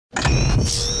Welcome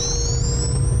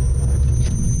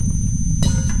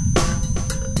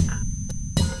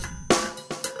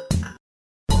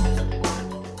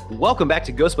back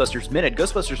to Ghostbusters Minute.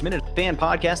 Ghostbusters Minute is a fan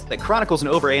podcast that chronicles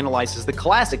and overanalyzes the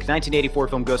classic 1984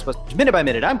 film Ghostbusters minute by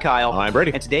minute. I'm Kyle. I'm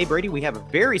Brady. And today, Brady, we have a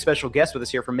very special guest with us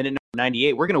here for minute number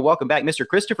 98. We're going to welcome back Mr.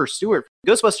 Christopher Stewart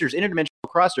from Ghostbusters Interdimensional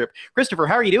Cross Trip. Christopher,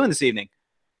 how are you doing this evening?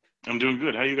 I'm doing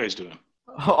good. How are you guys doing?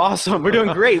 Oh, awesome. We're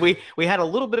doing great. We had a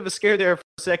little bit of a scare there for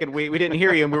a second. We didn't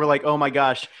hear you, and we were like, oh my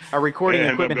gosh, our recording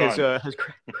equipment has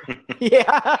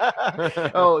yeah.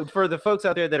 Oh, for the folks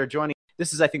out there that are joining,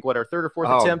 this is, I think, what, our third or fourth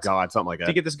attempt? Oh, God, something like that.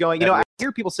 To get this going. You know, I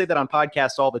hear people say that on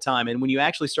podcasts all the time, and when you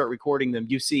actually start recording them,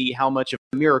 you see how much of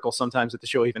a miracle sometimes that the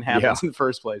show even happens in the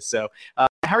first place. So,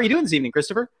 how are you doing this evening,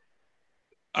 Christopher?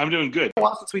 I'm doing good.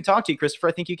 Well, since we talked to you, Christopher,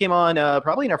 I think you came on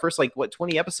probably in our first,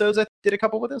 20 episodes. I did a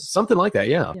couple with us? Something like that,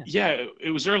 yeah. Yeah,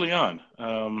 it was early on.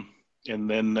 And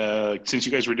then since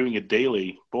you guys were doing it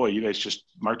daily, boy, you guys just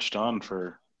marched on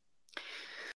for...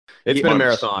 It's been a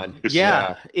marathon.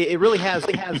 Yeah, it really has.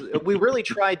 We really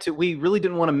tried to. We really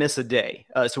didn't want to miss a day,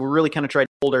 so we really kind of tried to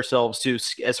hold ourselves to,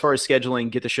 as far as scheduling,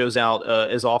 get the shows out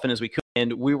as often as we could.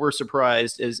 And we were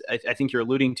surprised, as I think you're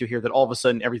alluding to here, that all of a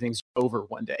sudden everything's over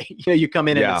one day. You know, you come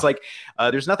in and it's like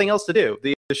there's nothing else to do.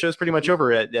 The show's pretty much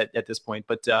over at this point.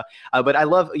 But I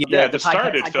love the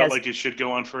start. It felt like it should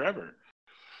go on forever.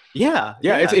 Yeah.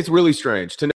 It's really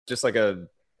strange to know just like a.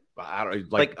 I don't know,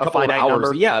 like a finite hours.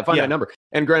 number. Yeah, a finite number.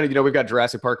 And granted, we've got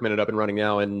Jurassic Park Minute up and running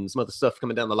now and some other stuff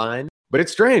coming down the line. But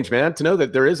it's strange, man, to know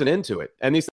that there is an end to it.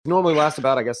 And these things normally last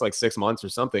about, I guess, like 6 months or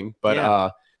something.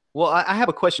 But well, I have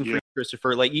a question for you,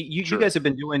 Christopher. Like you guys have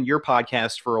been doing your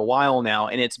podcast for a while now,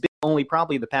 and it's been only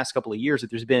probably the past couple of years that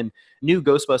there's been new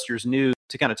Ghostbusters news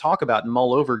to kind of talk about and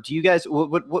mull over. Do you guys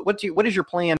what is your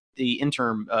plan? The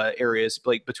interim areas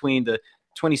like between the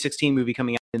 2016 movie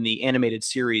coming out and the animated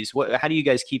series. How do you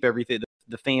guys keep everything,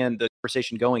 the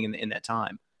conversation going in that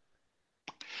time?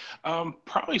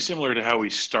 Probably similar to how we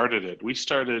started it. We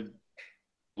started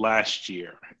last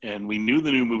year, and we knew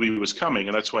the new movie was coming,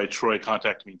 and that's why Troy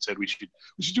contacted me and said we should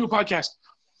do a podcast.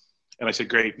 And I said,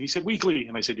 great. And he said, weekly.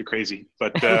 And I said, you're crazy.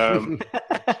 But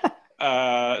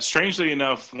strangely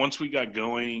enough, once we got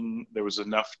going, there was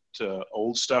enough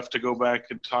old stuff to go back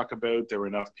and talk about. There were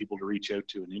enough people to reach out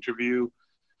to and interview.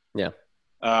 Yeah.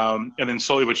 And then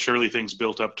slowly but surely things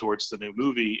built up towards the new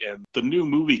movie, and the new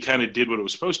movie kind of did what it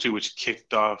was supposed to, which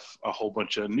kicked off a whole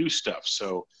bunch of new stuff.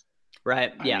 So,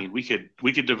 right. I mean, we could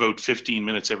devote 15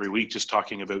 minutes every week just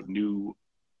talking about new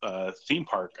theme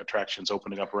park attractions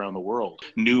opening up around the world.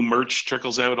 New merch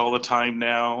trickles out all the time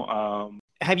now.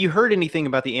 Have you heard anything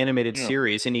about the animated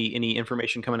series? Any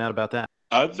information coming out about that?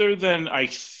 Other than I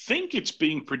think it's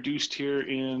being produced here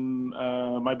in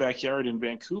my backyard in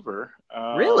Vancouver.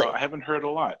 Really? I haven't heard a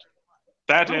lot.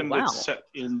 It's set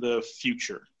in the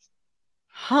future,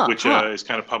 which is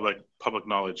kind of public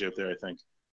knowledge out there, I think.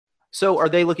 So are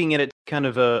they looking at it kind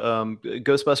of a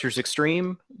Ghostbusters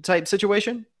Extreme type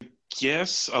situation?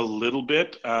 Yes, a little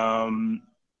bit.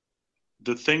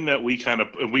 The thing that we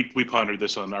we pondered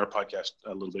this on our podcast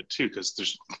a little bit too, because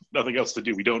there's nothing else to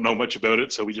do. We don't know much about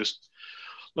it, so we just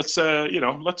let's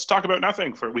talk about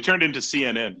nothing we turned into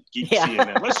CNN,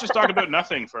 CNN. Let's just talk about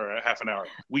nothing for a half an hour.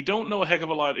 We don't know a heck of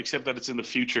a lot except that it's in the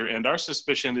future, and our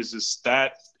suspicion is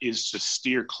that is to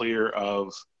steer clear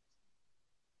of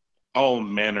all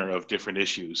manner of different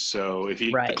issues. So if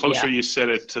the closer you set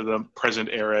it to the present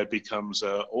era, it becomes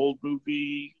an old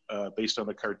movie based on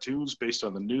the cartoons, based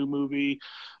on the new movie.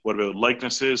 What about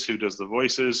likenesses? Who does the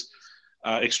voices?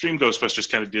 Extreme Ghostbusters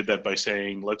kind of did that by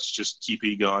saying, let's just keep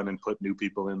Egon and put new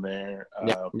people in there.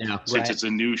 Since it's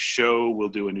a new show, we'll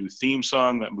do a new theme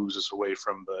song that moves us away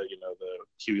from the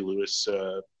Huey Lewis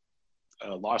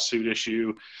lawsuit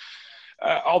issue.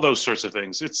 All those sorts of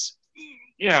things.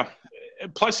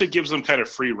 Plus, it gives them kind of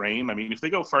free reign. I mean, if they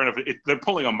go far enough, they're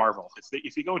pulling on Marvel.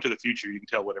 If you go into the future, you can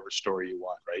tell whatever story you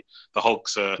want, right? The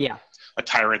Hulk's a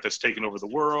tyrant that's taken over the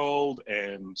world,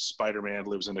 and Spider-Man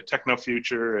lives in a techno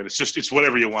future, and it's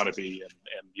whatever you want to be, and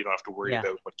you don't have to worry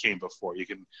about what came before. You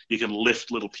can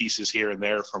lift little pieces here and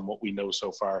there from what we know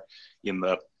so far in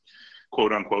the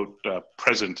quote unquote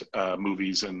present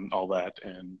movies and all that,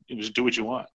 and you just do what you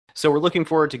want. So we're looking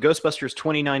forward to Ghostbusters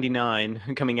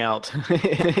 2099 coming out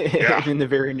in the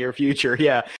very near future.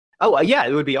 Yeah. Oh, yeah,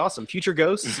 it would be awesome. Future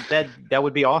Ghosts, that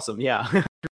would be awesome. Yeah. I'd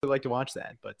really like to watch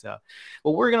that. But,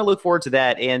 well, we're going to look forward to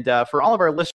that. And for all of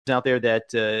our listeners out there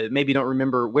that maybe don't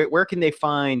remember, where can they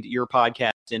find your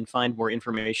podcast and find more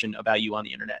information about you on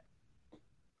the internet?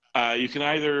 You can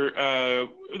either,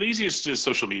 the easiest is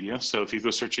social media. So if you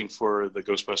go searching for the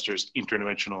Ghostbusters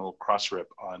Interdimensional Cross Trip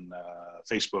on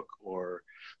Facebook or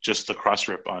just the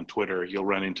Crossrip on Twitter, you'll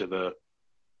run into the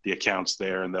accounts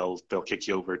there, and they'll kick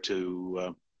you over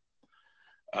to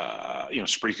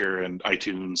Spreaker and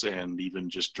iTunes, and even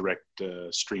just direct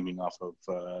streaming off of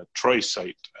Troy's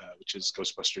site, which is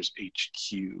Ghostbusters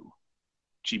HQ,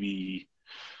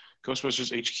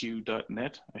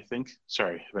 GhostbustersHQ.net, I think.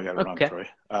 Sorry if I got it wrong, Troy.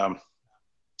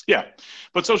 Yeah,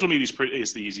 but social media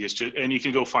is the easiest, and you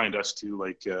can go find us too,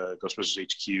 like Ghostbusters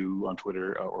HQ on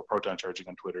Twitter or Proton Charging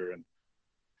on Twitter, and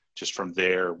just from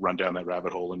there run down that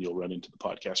rabbit hole, and you'll run into the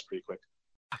podcast pretty quick.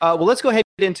 Well, let's go ahead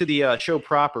and get into the show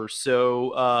proper.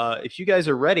 So if you guys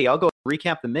are ready, I'll go and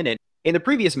recap the minute. In the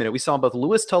previous minute, we saw both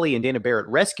Louis Tully and Dana Barrett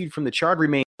rescued from the charred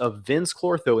remains of Vince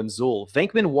Clortho and Zuul.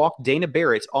 Venkman walked Dana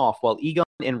Barrett off while Egon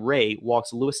and Ray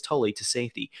walked Louis Tully to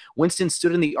safety. Winston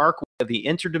stood in the archway of the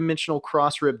interdimensional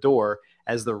Crossrip door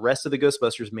as the rest of the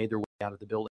Ghostbusters made their way out of the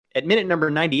building. At minute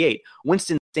number 98,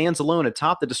 Winston stands alone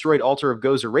atop the destroyed altar of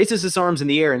Gozer, raises his arms in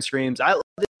the air and screams, "I love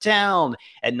this town!"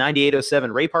 At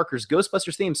 98:07, Ray Parker's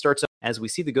Ghostbusters theme starts up as we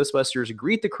see the Ghostbusters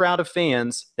greet the crowd of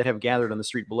fans that have gathered on the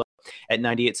street below. At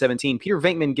 98:17, Peter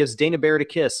Venkman gives Dana Barrett a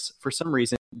kiss. For some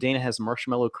reason, Dana has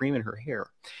marshmallow cream in her hair.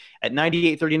 At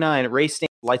 98:39, Ray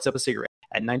lights up a cigarette.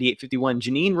 At 98:51,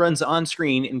 Janine runs on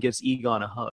screen and gives Egon a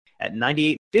hug. At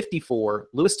 98:54,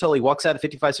 Louis Tully walks out of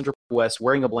 55 Central West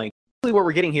wearing a blanket. Really what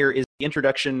we're getting here is the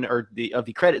introduction of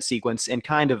the credit sequence and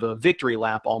kind of a victory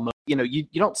lap almost. You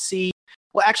don't see,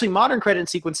 well, actually modern credit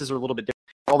sequences are a little bit different.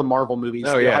 All the Marvel movies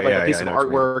have like a piece of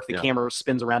artwork, the camera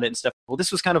spins around it and stuff. Well,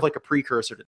 this was kind of like a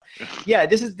precursor to yeah,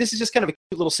 this is just kind of a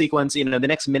cute little sequence. The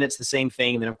next minute's the same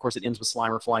thing, and then of course it ends with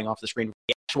Slimer flying off the screen.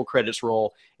 The actual credits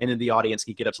roll, and then the audience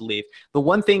can get up to leave. The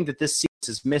one thing that this sequence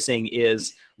is missing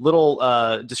is little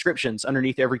descriptions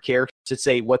underneath every character to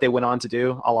say what they went on to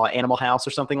do, a la Animal House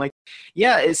or something like that.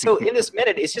 Yeah, so in this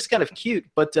minute, it's just kind of cute,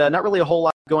 but not really a whole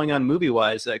lot going on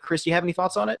movie-wise. Chris, do you have any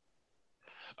thoughts on it?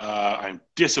 I'm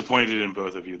disappointed in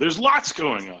both of you. There's lots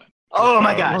going on. Oh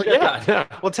my gosh! Yeah.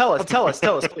 Well, tell us,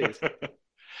 please.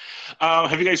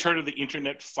 Have you guys heard of the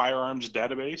Internet Firearms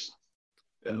Database?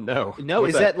 No.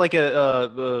 Is that like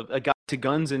a guide to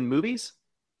guns and movies?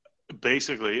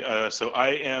 Basically, so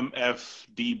imfdb.org,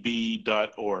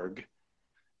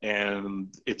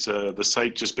 and it's the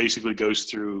site just basically goes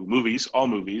through movies, all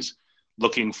movies,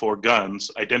 looking for guns,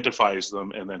 identifies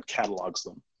them, and then catalogs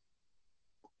them.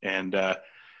 And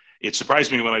it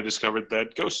surprised me when I discovered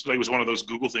that Ghostplay was one of those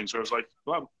Google things where I was like,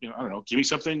 well, I don't know, give me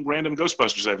something random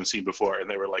Ghostbusters I haven't seen before. And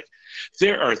they were like,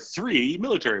 there are 3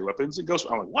 military weapons in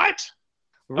Ghostbusters. I'm like, what?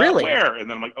 Really? Where? And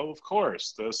then I'm like, oh, of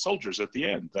course, the soldiers at the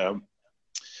end.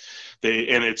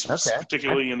 It's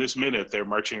particularly in this minute, they're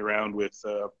marching around with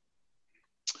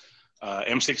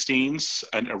M16s,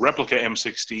 and a replica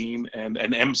M16, and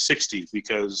an M60,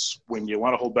 because when you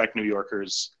want to hold back New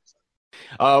Yorkers.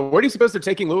 Where do you suppose they're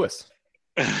taking Louis?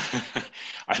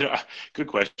 Good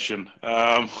question.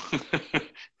 I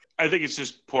think it's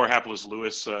just poor hapless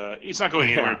Louis. He's not going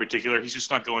anywhere in particular. He's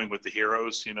just not going with the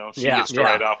heroes. She gets to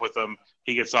ride off with them.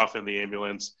 He gets off in the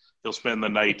ambulance. He'll spend the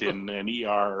night in an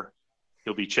ER.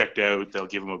 He'll be checked out. They'll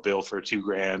give him a bill for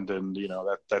 $2,000, and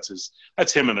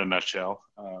that's him in a nutshell.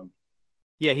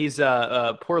 Yeah, he's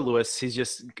poor Louis. He's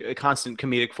just a constant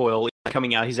comedic foil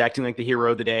coming out. He's acting like the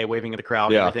hero of the day, waving at the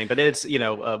crowd and everything. But it's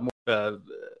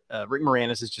Rick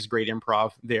Moranis is just great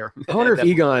improv there. I wonder if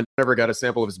Egon ever got a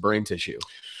sample of his brain tissue.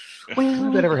 When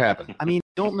did that ever happen? I mean,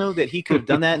 don't know that he could have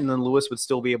done that, and then Louis would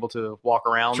still be able to walk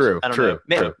around. True.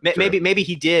 Maybe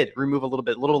he did remove a little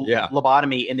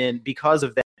lobotomy, and then because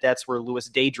of that, that's where Louis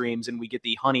daydreams, and we get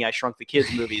the Honey, I Shrunk the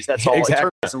Kids movies. That's all exactly.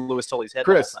 It turns in Louis Tully's head.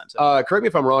 Chris, all the time, correct me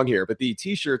if I'm wrong here, but the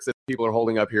T-shirts that people are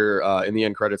holding up here in the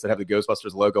end credits that have the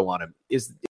Ghostbusters logo on them, is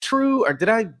it true, or did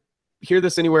I hear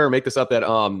this anywhere or make this up that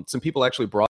some people actually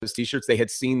brought those T-shirts? They had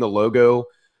seen the logo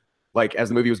like as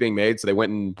the movie was being made, so they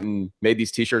went and made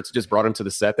these T-shirts, just brought them to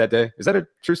the set that day. Is that a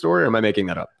true story, or am I making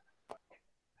that up?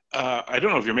 I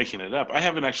don't know if you're making it up. I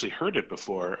haven't actually heard it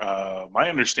before. My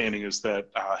understanding is that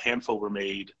a handful were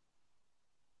made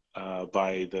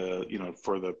by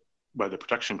the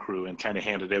production crew and kind of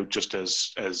handed out just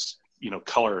as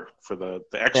color for the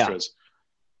extras.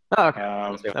 Oh, okay.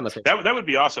 That would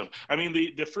be awesome. I mean,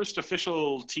 the first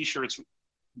official T-shirts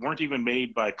weren't even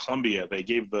made by Columbia. They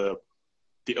gave the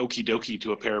okie dokie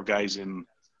to a pair of guys in,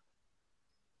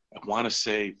 I want to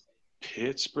say,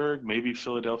 Pittsburgh, maybe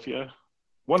Philadelphia.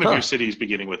 One of your cities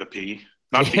beginning with a P,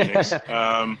 not Phoenix.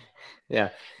 Yeah.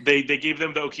 They gave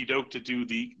them the okie doke to do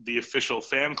the official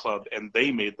fan club, and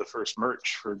they made the first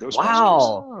merch for Ghostbusters.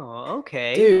 Wow. Oh,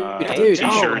 okay. Dude.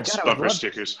 T-shirts, bumper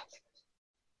stickers.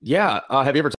 Yeah.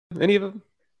 Have you ever done any of them?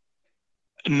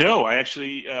 No, I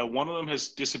actually one of them has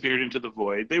disappeared into the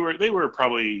void. They were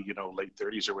probably late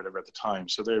 30s or whatever at the time,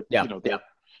 so they're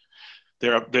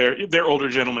they're older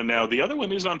gentlemen now. The other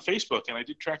one is on Facebook, and I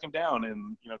did track him down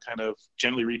and kind of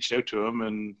gently reached out to him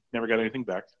and never got anything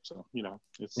back. So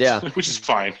it's which is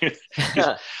fine.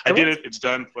 I did it. It's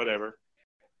done. Whatever.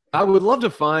 I would love to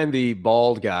find the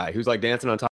bald guy who's like dancing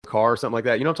on top of a car or something like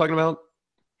that. You know what I'm talking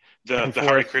about? The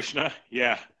Hare Krishna.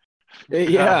 Yeah.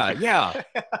 Yeah.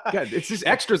 God, it's just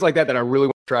extras like that I really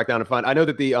want to track down and find. I know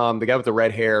that the guy with the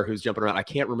red hair who's jumping around, I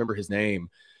can't remember his name.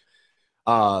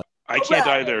 I can't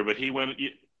either, but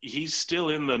he's still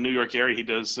in the New York area. He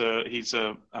does he's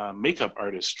a makeup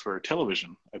artist for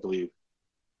television, I believe.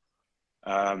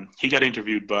 He got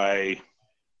interviewed by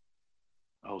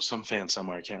some fan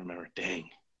somewhere, I can't remember. Dang.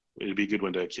 It'd be a good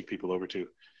one to kick people over to.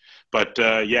 But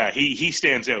he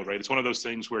stands out, right? It's one of those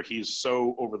things where he's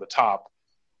so over the top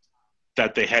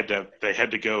that they had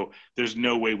to go, there's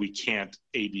no way we can't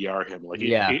ADR him. Like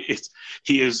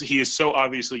he is so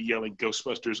obviously yelling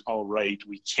Ghostbusters all right.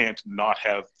 We can't not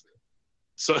have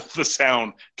the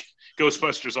sound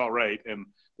Ghostbusters all right, and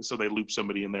so they loop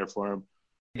somebody in there for him.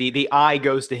 The eye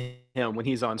goes to him when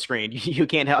he's on screen. You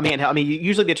can't help. I mean,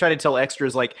 usually they try to tell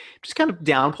extras like just kind of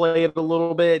downplay it a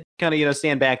little bit, kind of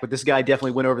stand back. But this guy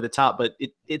definitely went over the top. But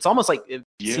it's almost like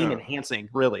scene enhancing,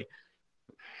 really.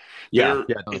 Yeah,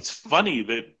 it's funny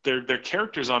that their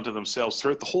characters onto themselves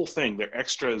throughout the whole thing. Their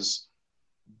extras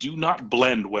do not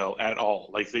blend well at all.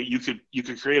 Like you could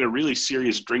create a really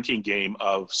serious drinking game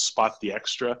of spot the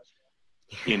extra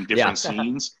in different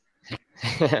scenes.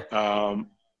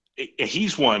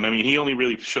 He's one. I mean, he only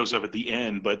really shows up at the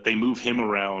end, but they move him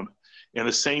around. And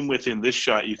the same within this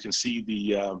shot, you can see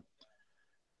the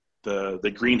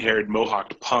green-haired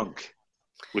mohawked punk,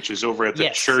 which is over at the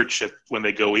church when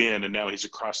they go in, and now he's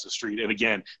across the street. And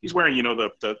again, he's wearing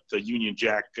the Union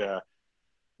Jack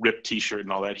ripped T-shirt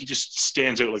and all that. He just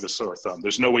stands out like a sore thumb.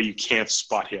 There's no way you can't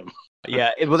spot him.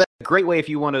 Yeah, well, that's a great way if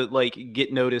you want to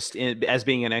get noticed as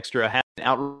being an extra. Have an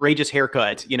outrageous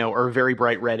haircut, or very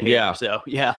bright red hair. Yeah. So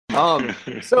yeah.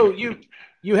 So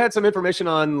you had some information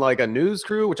on like a news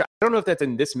crew, which I don't know if that's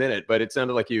in this minute, but it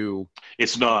sounded like you.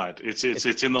 It's not. It's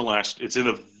in the last. It's in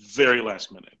the very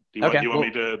last minute. Do you want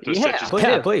me to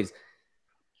please.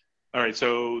 All right,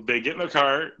 so they get in their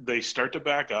car, they start to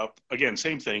back up. Again,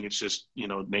 same thing. It's just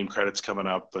name credits coming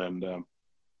up and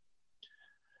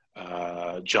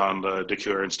John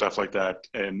DeCure and stuff like that,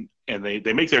 and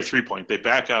they make their 3-point. They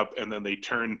back up and then they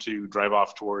turn to drive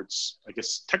off towards. I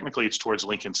guess technically it's towards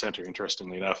Lincoln Center.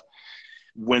 Interestingly enough,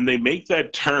 when they make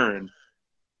that turn,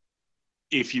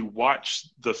 if you watch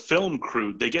the film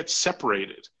crew, they get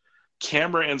separated.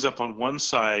 Camera ends up on one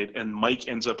side and Mike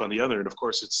ends up on the other. And of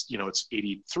course it's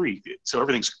 83. So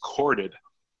everything's corded.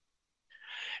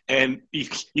 And you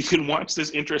can watch this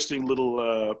interesting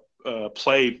little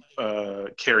play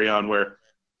carry on where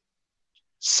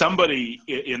somebody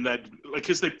in that,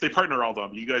 because they partner all of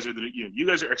them. You guys are you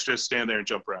guys are extras, stand there and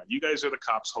jump around. You guys are the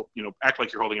cops, act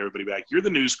like you're holding everybody back. You're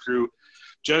the news crew,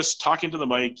 just talking to the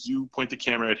mic. You point the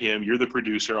camera at him. You're the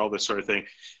producer, all this sort of thing.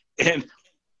 And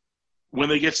when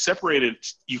they get separated,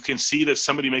 you can see that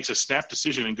somebody makes a snap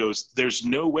decision and goes, there's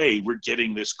no way we're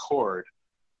getting this cord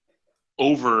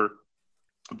over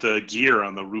the gear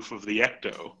on the roof of the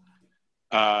Ecto.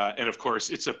 And of course,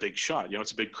 it's a big shot.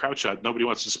 It's a big crowd shot. Nobody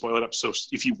wants to spoil it up. So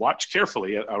if you watch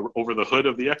carefully over the hood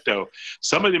of the Ecto,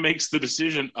 somebody makes the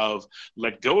decision of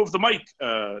let go of the mic,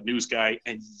 news guy,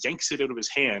 and yanks it out of his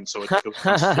hand so it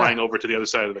goes flying over to the other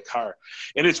side of the car.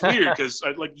 And it's weird because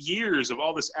years of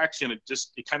all this action,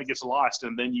 it kind of gets lost,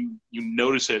 and then you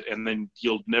notice it, and then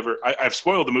you'll never. I've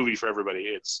spoiled the movie for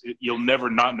everybody. You'll never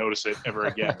not notice it ever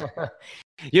again.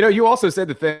 You also said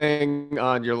the thing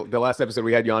on the last episode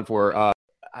we had you on for.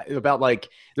 About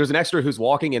there's an extra who's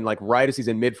walking and right as he's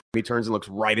in mid, he turns and looks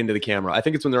right into the camera. I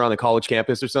think it's when they're on the college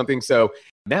campus or something. So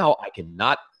now I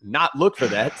cannot not look for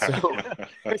that. So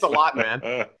thanks a lot,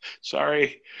 man.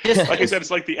 Sorry. Like I said,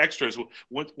 it's like the extras.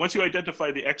 Once you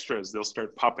identify the extras, they'll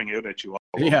start popping out at you.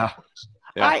 Yeah.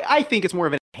 I think it's more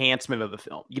of an enhancement of the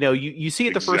film. You see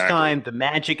it the first time, the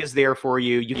magic is there for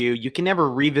you. You can never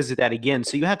revisit that again.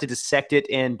 So you have to dissect it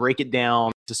and break it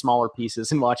down to smaller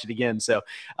pieces and watch it again. So,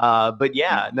 but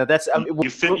yeah, no, that's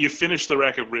you finish the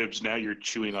rack of ribs. Now you're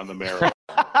chewing on the marrow.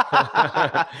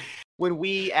 When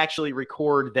we actually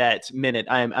record that minute,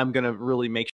 I'm gonna really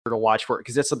make sure to watch for it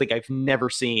because that's something I've never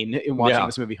seen in watching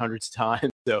this movie hundreds of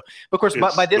times. So, of course,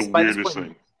 by this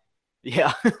point.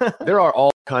 Yeah. There are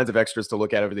all kinds of extras to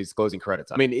look at over these closing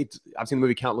credits. I mean, I've seen the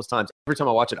movie countless times. Every time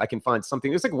I watch it, I can find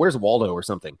something. It's like Where's Waldo or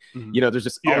something. Mhm. You know, there's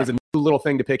just always a new little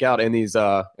thing to pick out in these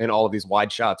in all of these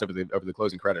wide shots over the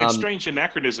closing credits. And strange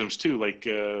anachronisms too, like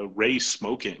Ray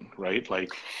smoking, right?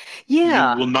 Like,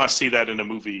 Yeah. you will not see that in a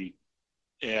movie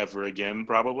ever again,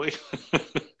 probably.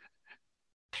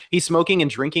 He's smoking and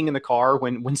drinking in the car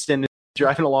when Winston is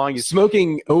driving along. He's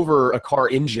Smoking over a car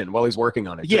engine while he's working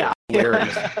on it. Yeah.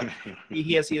 Hilarious.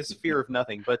 he has fear of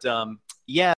nothing. But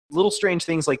yeah, little strange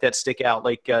things like that stick out,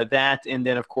 like that, and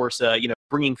then of course,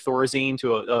 bringing Thorazine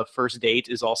to a first date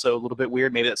is also a little bit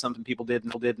weird. Maybe that's something people did in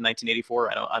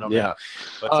 1984. I don't know.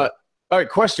 But, all right,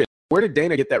 question: where did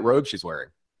Dana get that robe she's wearing?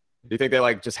 Do you think they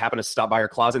like just happened to stop by her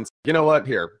closet and say, you know what?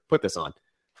 Here, put this on.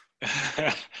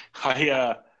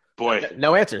 Boy,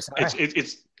 no answers.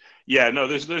 It's yeah, no,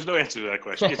 there's no answer to that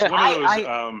question. It's one of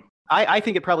those. I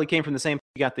think it probably came from the same.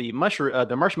 She got the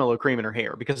marshmallow cream in her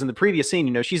hair, because in the previous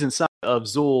scene, she's inside of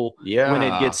Zuul when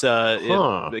it gets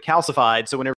calcified.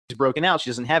 So whenever she's broken out, she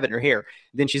doesn't have it in her hair.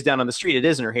 Then she's down on the street; it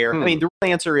is in her hair. I mean, the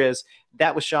real answer is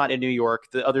that was shot in New York.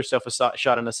 The other stuff was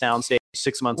shot on a soundstage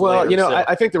 6 months later. Well,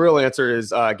 I think the real answer is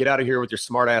get out of here with your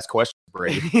smart ass questions,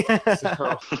 Brady.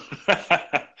 So.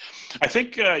 I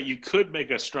think you could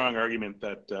make a strong argument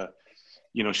that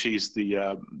she's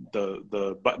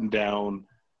the button down,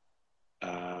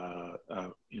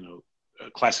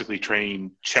 classically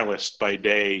trained cellist by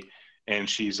day, and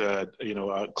she's a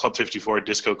Club 54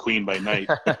 disco queen by night.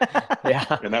 Yeah,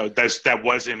 and that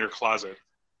was in her closet.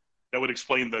 That would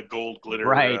explain the gold glitter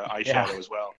eyeshadow as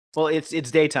well. Well,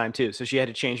 it's daytime too, so she had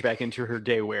to change back into her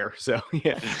day wear. So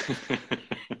yeah.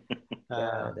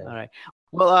 All right.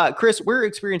 Well, Chris, we're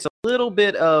experiencing a little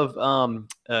bit of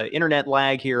internet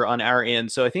lag here on our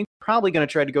end, so I think we're probably going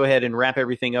to try to go ahead and wrap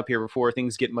everything up here before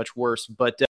things get much worse.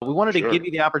 But we wanted to give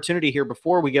you the opportunity here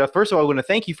before we get off. First of all, I want to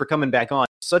thank you for coming back on.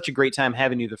 Such a great time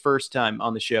having you the first time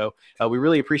on the show. We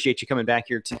really appreciate you coming back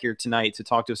here tonight to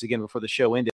talk to us again before the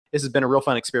show ended. This has been a real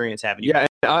fun experience having you. Yeah,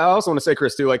 and I also want to say,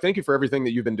 Chris, too, thank you for everything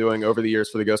that you've been doing over the years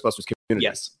for the Ghostbusters community.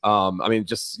 Yes. I mean,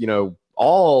 just,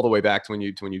 all the way back to when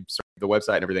you started the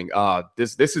website and everything.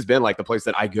 This has been like the place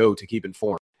that I go to keep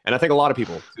informed. And I think a lot of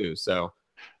people too. So,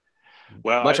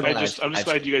 well, I'm just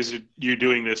glad you're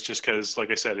doing this, just because, like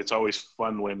I said, it's always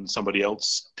fun when somebody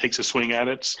else takes a swing at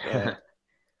it. I've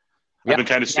been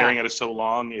kind of staring at it so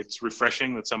long. It's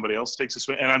refreshing that somebody else takes a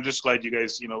swing. And I'm just glad you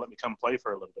guys, let me come play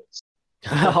for a little bit.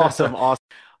 Awesome.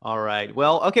 All right.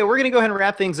 Well, okay, we're going to go ahead and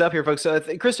wrap things up here, folks.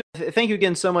 Christopher, thank you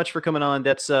again so much for coming on.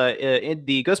 That's in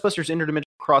the Ghostbusters Interdimensional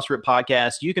Crossrip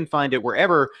podcast. You can find it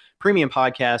wherever premium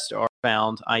podcasts are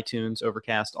found: iTunes,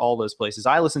 Overcast, all those places.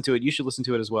 I listen to it. You should listen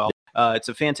to it as well. It's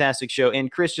a fantastic show.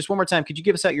 And Chris, just one more time, could you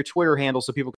give us out your Twitter handle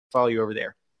so people can follow you over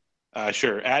there?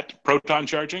 Sure. At Proton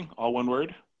Charging, all one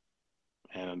word.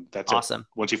 And that's awesome.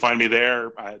 Once you find me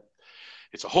there,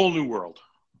 it's a whole new world.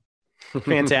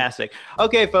 Fantastic.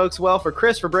 Okay, folks. Well, for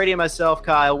Chris, for Brady, and myself,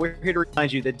 Kyle, we're here to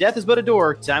remind you that death is but a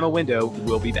door, time a window.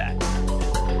 We'll be back.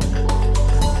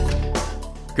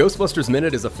 Ghostbusters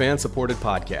Minute is a fan-supported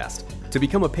podcast. To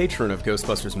become a patron of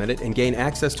Ghostbusters Minute and gain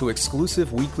access to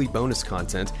exclusive weekly bonus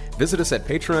content, visit us at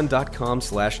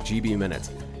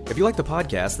patreon.com/gbminute. If you like the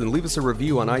podcast, then leave us a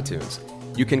review on iTunes.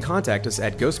 You can contact us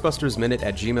at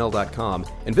ghostbustersminute@gmail.com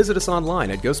and visit us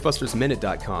online at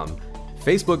ghostbustersminute.com.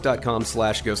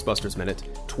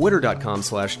 Facebook.com/GhostbustersMinute,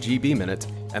 Twitter.com/GBMinute,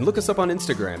 and look us up on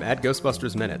Instagram at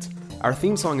GhostbustersMinute. Our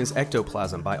theme song is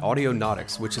Ectoplasm by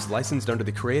Audionautics, which is licensed under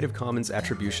the Creative Commons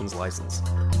Attributions license.